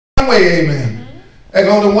way, amen. There's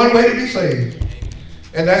only one way to be saved.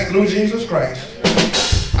 And that's through Jesus Christ,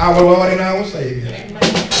 our Lord and our Savior.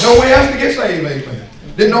 No way else to get saved, amen.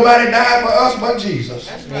 Didn't nobody die for us but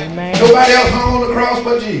Jesus. Amen. Nobody else hung on the cross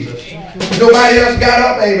but Jesus. Nobody else got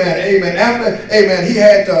up, amen, amen. After, amen, he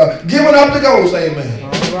had given up the ghost, amen.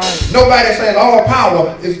 Right. Nobody says all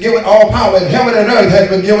power is given, all power in heaven and earth has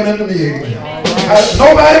been given unto me, amen. Right.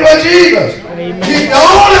 Nobody but Jesus. Amen. He's the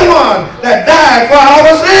only one that died for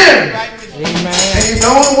our sins. Amen. And he's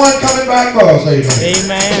the only one coming back for us, amen.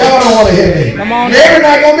 Amen. Y'all don't want to hear me. Come on. Mary's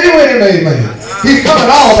not going to be with him, amen. He's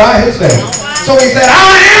coming all by himself. So he said,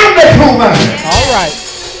 I am the true vine. All right.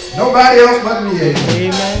 Nobody else but me,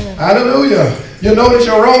 amen. Amen. Hallelujah. You notice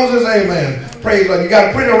your roses, amen. Praise God. You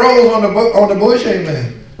got a pretty rose on the bush,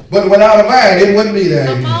 amen. But without a vine, it wouldn't be there,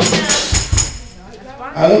 amen.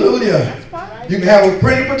 Hallelujah. You can have a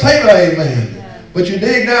pretty potato, amen. But you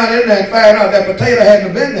dig down in there and find out that potato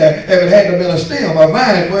hadn't been there if it hadn't been a stem, a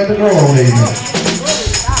vine for it to grow on, amen.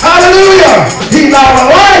 Hallelujah. He's our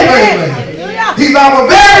life, amen. He's our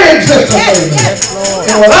very existence, amen.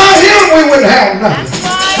 And without him, we wouldn't have nothing.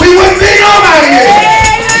 We wouldn't be nobody,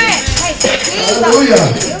 amen. Hallelujah.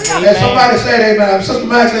 And somebody said, amen, Sister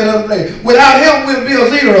Mack said the other day, without him, we'd be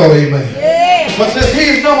a zero, amen. But since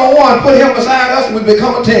he's number one, put him beside us, we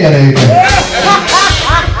become a 10, amen.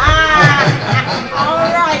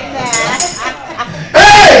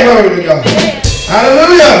 Hey, glory to God.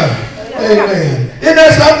 Hallelujah. Amen. Isn't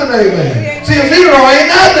that something, amen? See, a zero ain't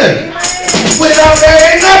nothing. Without there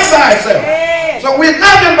ain't nothing by itself. So we're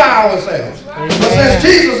nothing by ourselves. But since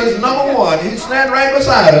Jesus is number one, he's standing right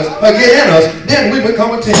beside us, or get in us, then we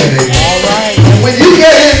become a 10, amen. All right. When you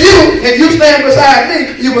get in you, and you stand beside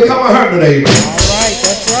me, you become a 100, amen. All right,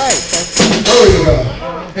 that's right. Glory to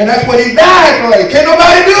God. And that's what he died for. Can't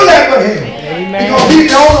nobody do that but him. Amen. Because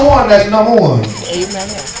he's the only one that's number one. Amen.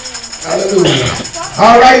 Hallelujah.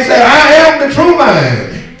 All right, he said, I am the true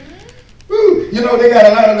vine. Woo. You know, they got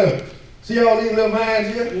a lot of the, see all these little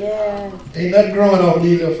vines here? Yeah. Ain't nothing growing on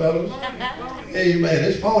these little fellas. Amen.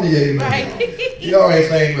 It's phony, amen. Y'all ain't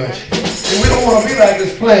saying much. And we don't want to be like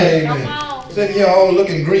this plant, amen. Sitting here all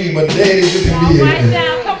looking green, but dead as you can be, amen.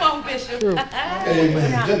 Now, come on, Bishop.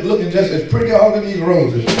 Amen. Just looking just as pretty all of these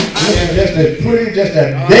roses. Looking just as pretty, just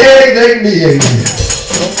as dead as they can be, amen.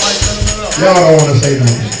 Y'all don't want to say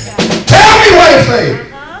nothing. Tell me what it says.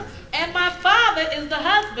 And my Father is the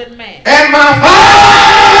husbandman. And my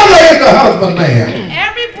Father is the husbandman.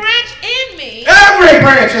 Every branch in me. Every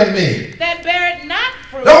branch in me. That beareth not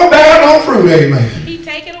fruit. Don't bear no fruit, amen. He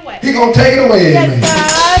take it away. He gonna take it away, amen.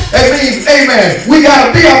 That means, amen, we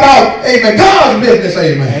gotta be about, amen, God's business,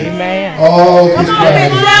 amen. Amen. Oh, come on,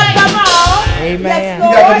 come on. Amen.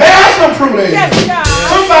 You got to bear some fruit, amen.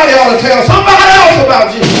 Somebody ought to tell somebody else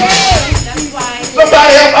about Jesus.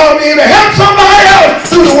 Somebody else ought to be able to help somebody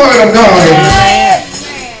else through the word of God, amen.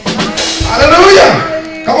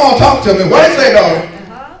 Hallelujah. Come on, talk to me. What did it say, daughter?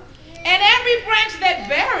 And every branch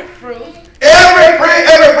that beareth fruit. Every branch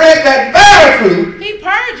that bears fruit. He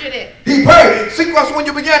purged it. He purged it. See, because when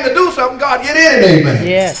you begin to do something, God get in it, amen.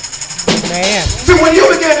 Yes. Amen. See, when you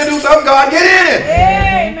begin to do something, God get in it.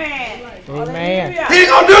 Amen. Amen. He ain't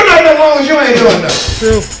going to do nothing as long as you ain't doing nothing.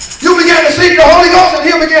 True. You begin to seek the Holy Ghost and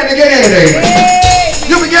he'll begin to get in it, amen.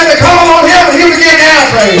 You begin to call on him and he'll begin to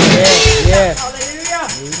answer, amen. Yes.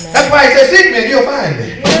 That's why he said, seek me and you'll find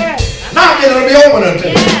me. Knock and it'll be open unto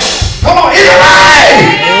you. Come on, it's alive.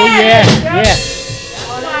 Oh, yeah. Yes.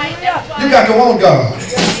 You got to want God.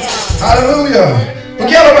 Hallelujah.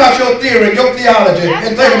 Forget about your theory, your theology,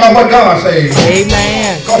 and think about what God says.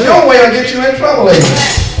 Amen. Because your way will get you in trouble,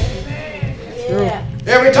 amen. True.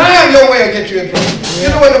 Every time your way will get you in trouble. You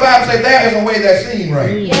know what the Bible says? There is a way that seems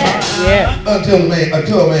right. Yeah. Until a man.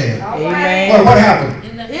 Amen. But what happened?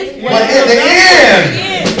 But in the end,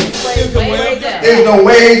 is the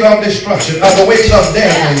ways of destruction, or the ways of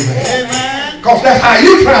death, amen. Because that's how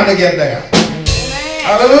you trying to get there.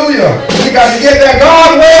 Hallelujah. We got to get there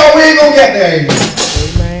God's way or we ain't going to get there, amen.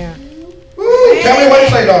 Woo. Tell me what it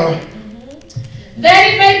say, daughter. That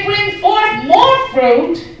he may bring forth more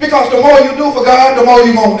fruit. Because the more you do for God, the more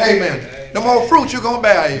you're going to, amen. The more fruit you're going to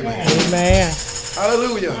bear, amen. Amen.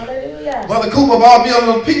 Hallelujah. Mother Cooper bought me a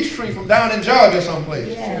little peach tree from down in Georgia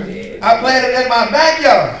someplace. I planted it in my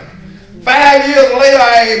backyard. 5 years later,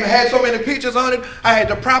 I had so many peaches on it, I had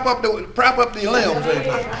to prop up the limbs.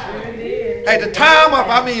 I had to tie them up.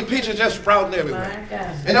 I mean, peaches just sprouting everywhere.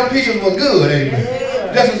 And them peaches were good,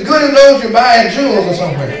 amen. Just as good as those you buy at Jewels or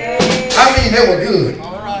somewhere. I mean, they were good.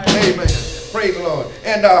 Amen. Praise the Lord.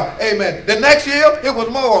 And, amen, the next year, it was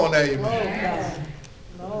more on there, amen.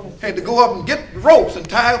 Had to go up and get ropes and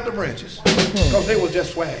tie up the branches because they was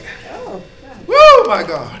just swag. Woo, my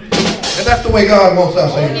God. And that's the way God wants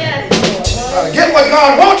us, amen. Get what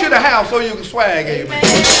God wants you to have so you can swag, amen.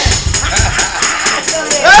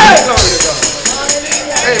 Hey, glory to God.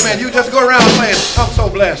 Amen. You just go around saying, I'm so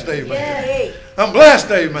blessed, amen. I'm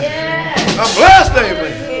blessed, amen. I'm blessed,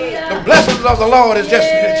 amen. The blessings of the Lord is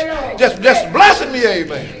just blessing me,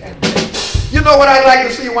 amen. You know what I'd like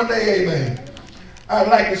to see one day, amen? I'd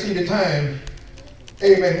like to see the time,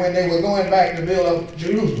 amen, when they were going back to build up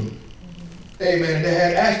Jerusalem. Amen. And they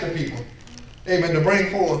had asked the people, amen, to bring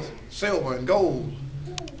forth silver and gold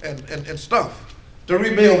and stuff to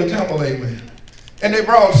rebuild the temple, amen. And they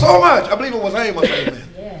brought so much. I believe it was Amos, amen.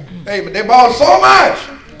 Amen. They brought so much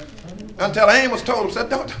until Amos told them, said,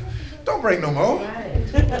 don't bring no more.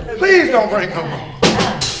 Please don't bring no more.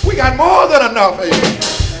 We got more than enough, amen.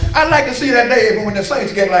 I'd like to see that day when the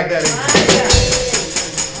saints get like that, amen.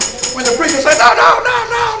 When the preacher said,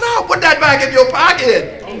 no, put that back in your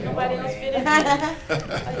pocket. Ain't nobody else fit in.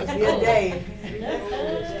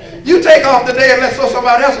 You take off the day and let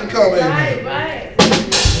somebody else come, amen. Right.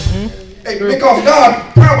 Hey, because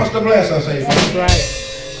God promised to bless us, amen. That's right.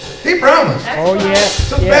 He promised. Oh, yes.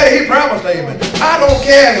 Sister Betty, he promised, amen. I don't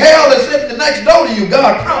care if hell is sitting next door to you.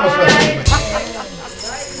 God promised us, amen.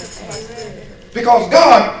 Because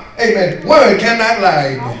God, amen, word cannot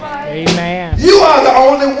lie, amen. Amen. You are the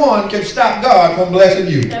only one can stop God from blessing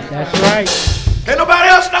you. That's right. Can't nobody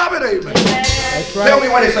else stop it, amen. That's right. Tell me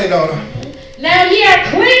what they say, daughter. Now ye are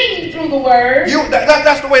clean through the word.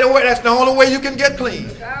 That's the way to work. That's the only way you can get clean.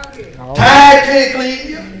 All Tide can't clean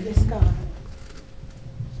you.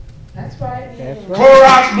 That's right. That's right.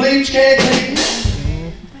 Clorox bleach can't clean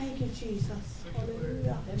you. Thank you, Jesus.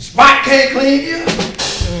 Hallelujah. Spot can't clean you.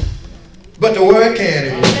 But the word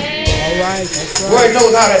can. All right. That's The right. word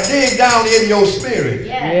knows how to dig down in your spirit.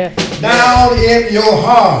 Yes. Down in your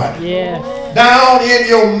heart. Yes. Down in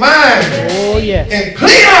your mind. Oh, yes. And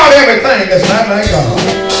clean out everything that's not like God.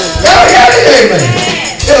 Amen.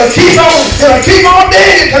 It'll keep on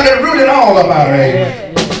digging until it rooted all up out of it.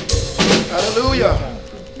 Amen. Hallelujah.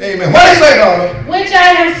 Amen. What do you say, daughter? Which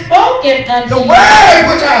I have spoken unto The you. word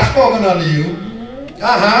which I have spoken unto you.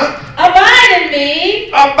 Abide in me.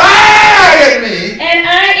 Abide in me. And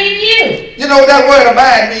I in you. You know that word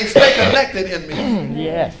abide means stay connected in me.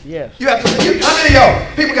 Yes, yes. You have to say, how many of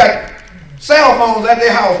y'all, people got cell phones at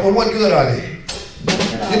their house, but what good are they?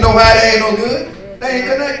 You know why they ain't no good? They ain't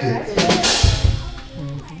connected.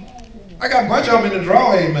 I got a bunch of them in the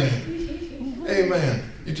drawer, amen. Amen.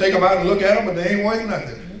 You take them out and look at them, but they ain't worth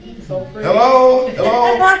nothing. Hello?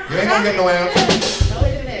 Hello? You ain't gonna get no answer.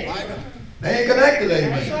 They ain't connected,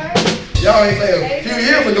 amen. Y'all ain't say a few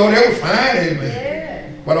years ago they were fine,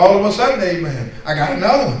 amen. But all of a sudden, amen, I got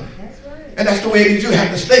another one. And that's the way it is. You have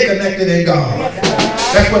to stay connected in God.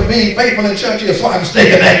 That's what being faithful in church is, so I can stay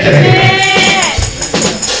connected.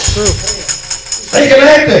 True. Stay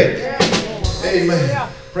connected. Amen.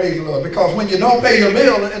 Praise the Lord. Because when you don't pay your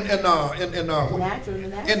bill in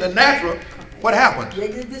the natural, what happens? They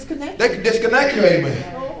can disconnect you, amen.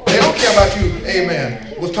 They don't care about you,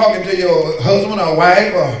 amen. Was talking to your husband or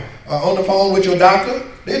wife or on the phone with your doctor,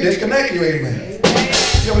 they disconnect you, amen.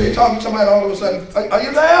 You know, when you're talking to somebody all of a sudden, are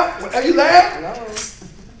you there? Are you there?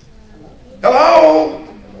 Hello?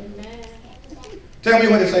 Tell me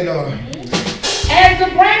what they say, daughter. As the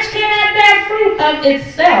branch cannot bear fruit of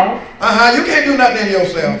itself. You can't do nothing in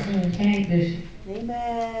yourself. Can't do.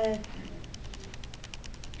 Amen.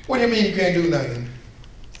 What do you mean you can't do nothing?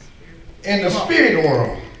 In the spirit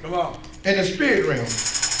world, in the spirit realm,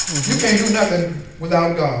 you can't do nothing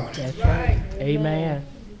without God. That's right. Amen.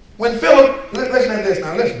 When Philip, listen at this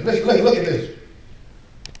now, listen, look at this.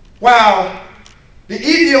 While the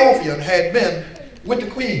Ethiopian had been with the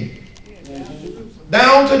queen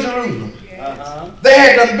down to Jerusalem, they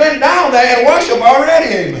had been down there and worship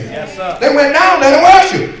already, amen. Yes, sir. They went down there to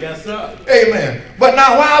worship. Yes, sir. Amen. But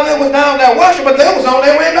now while they was down there worshiping, they was on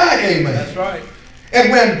their way back, amen. That's right.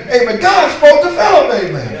 And when, amen, God spoke to Philip,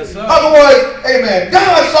 amen. Yes, sir. Otherwise, amen,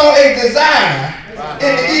 God saw a desire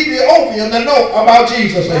in the Ethiopian to know about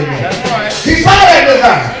Jesus, amen. That's right. He saw that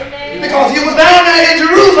desire because he was down there in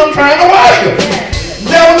Jerusalem trying to worship.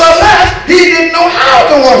 Nevertheless, he didn't know how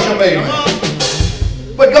to worship, amen.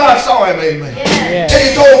 But God saw him, amen. And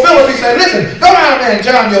he told Philip, he said, listen, go down there and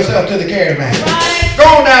join yourself to the caravan. Go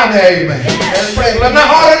on down there, amen. And praise the Lord.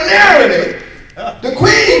 Now, ordinarily, the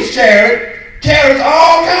queen's chariot carries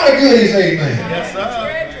all kind of goodies, amen. Yes, sir.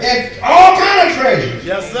 And all kind of treasures.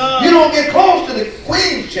 Yes, sir. You don't get close to the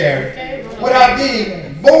queen's chariot without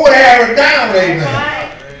being bored, arrowed down, amen.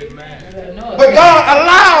 But God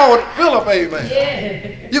allowed Philip, amen.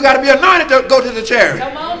 Yeah. You got to be anointed to go to the chariot.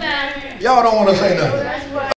 Come on now. Y'all don't want to say nothing.